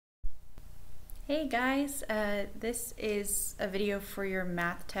Hey guys, this is a video for your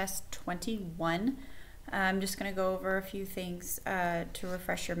math test 21. I'm just going to go over a few things to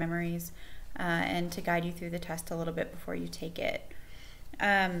refresh your memories and to guide you through the test a little bit before you take it.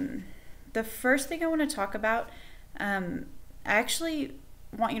 The first thing I want to talk about, I actually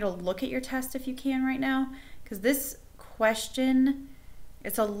want you to look at your test if you can right now, because this question,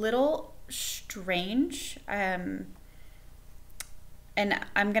 it's a little strange. And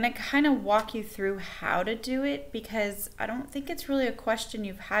I'm going to kind of walk you through how to do it because I don't think it's really a question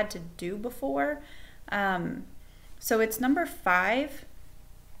you've had to do before. So it's number 5.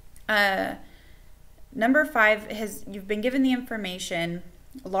 Number 5 you've been given the information.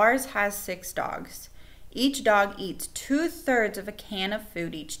 Lars has 6 dogs. Each dog eats 2/3 of a can of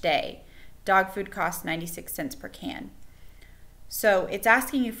food each day. Dog food costs 96 cents per can. So it's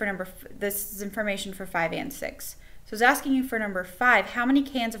asking you for this is information for 5 and 6. So it's asking you for number 5, how many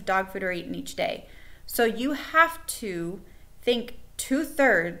cans of dog food are eaten each day? So you have to think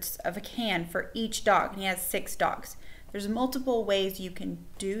 2/3 of a can for each dog, and he has 6 dogs. There's multiple ways you can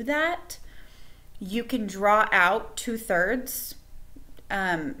do that. You can draw out 2/3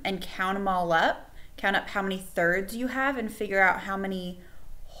 and count them all up. Count up how many thirds you have and figure out how many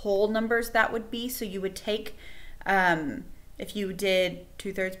whole numbers that would be. So you would take, if you did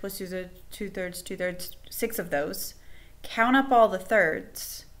 2/3 plus 2/3, 6 of those, count up all the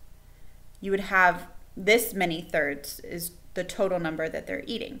thirds, you would have this many thirds is the total number that they're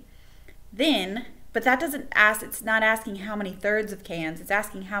eating. Then, but that doesn't ask, it's not asking how many thirds of cans, it's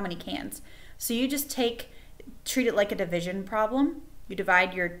asking how many cans. So you just treat it like a division problem. You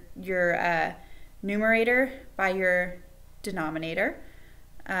divide your numerator by your denominator.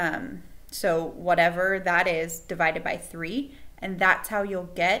 So whatever that is divided by 3, and that's how you'll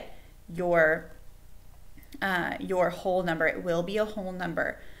get your whole number. It will be a whole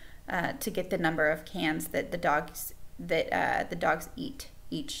number to get the number of cans that the dogs eat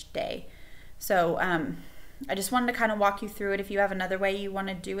each day. So I just wanted to kind of walk you through it. If you have another way you want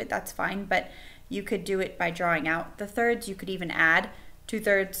to do it, that's fine, but you could do it by drawing out the thirds. You could even add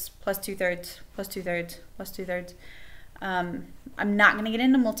 2/3 plus 2/3 plus 2/3 plus 2/3. I'm not going to get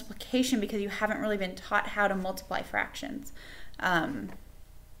into multiplication because you haven't really been taught how to multiply fractions.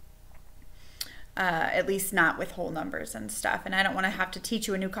 At least not with whole numbers and stuff. And I don't want to have to teach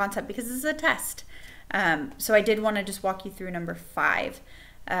you a new concept because this is a test. So I did want to just walk you through number 5.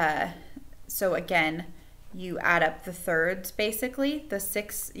 So again, you add up the thirds basically. The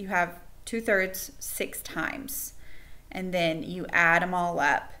 6, you have 2/3 6 times. And then you add them all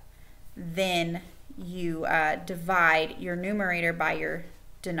up. Then you divide your numerator by your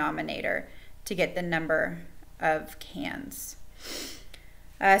denominator to get the number of cans.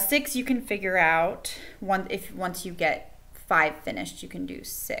 6 you can figure out once you get 5 finished, you can do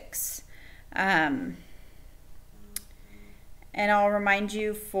 6. And I'll remind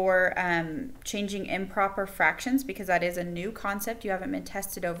you for changing improper fractions, because that is a new concept. You haven't been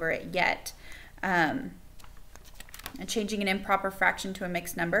tested over it yet. And changing an improper fraction to a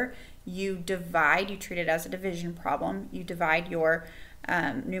mixed number, you treat it as a division problem. You divide your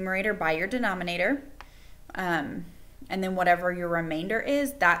numerator by your denominator. And then whatever your remainder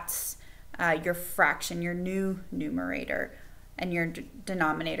is, that's your fraction, your new numerator, and your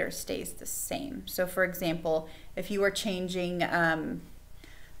denominator stays the same. So for example, if you were changing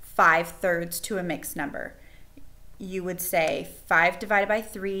 5/3 to a mixed number, you would say 5 divided by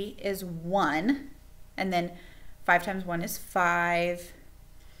 3 is 1, and then 5 times 1 is 5.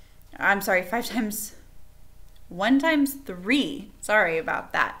 I'm sorry, 5 times 1 times 3. Sorry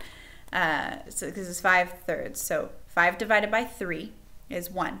about that. So this is 5/3. So 5 divided by 3 is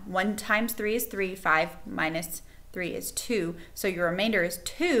 1. 1 times 3 is 3. 5 minus 3 is 2. So your remainder is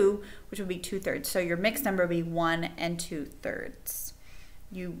 2, which would be 2/3. So your mixed number would be 1 and 2/3.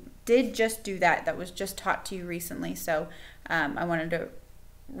 You did just do that. That was just taught to you recently. So I wanted to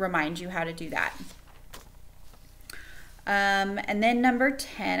remind you how to do that. And then number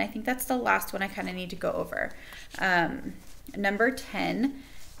 10, I think that's the last one I kind of need to go over. Number 10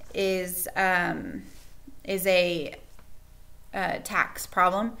 is a tax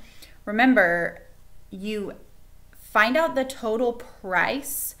problem. Remember, you find out the total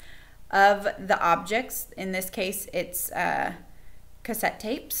price of the objects. In this case, it's cassette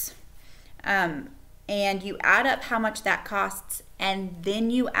tapes. And you add up how much that costs, and then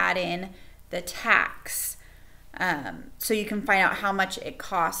you add in the tax. So you can find out how much it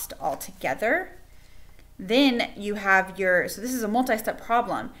cost altogether. Then you have so this is a multi-step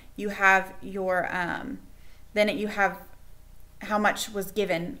problem. You have then you have how much was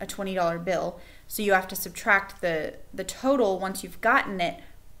given, a $20 bill. So you have to subtract the total once you've gotten it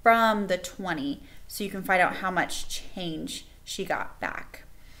from the 20 so you can find out how much change she got back.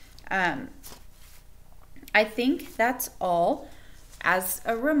 I think that's all. As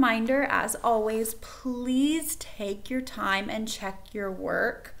a reminder, as always, please take your time and check your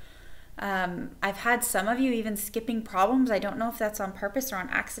work. I've had some of you even skipping problems. I don't know if that's on purpose or on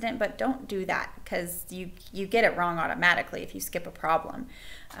accident, but don't do that because you get it wrong automatically if you skip a problem.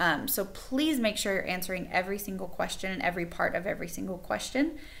 So please make sure you're answering every single question and every part of every single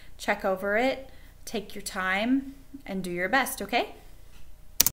question. Check over it, take your time, and do your best, okay?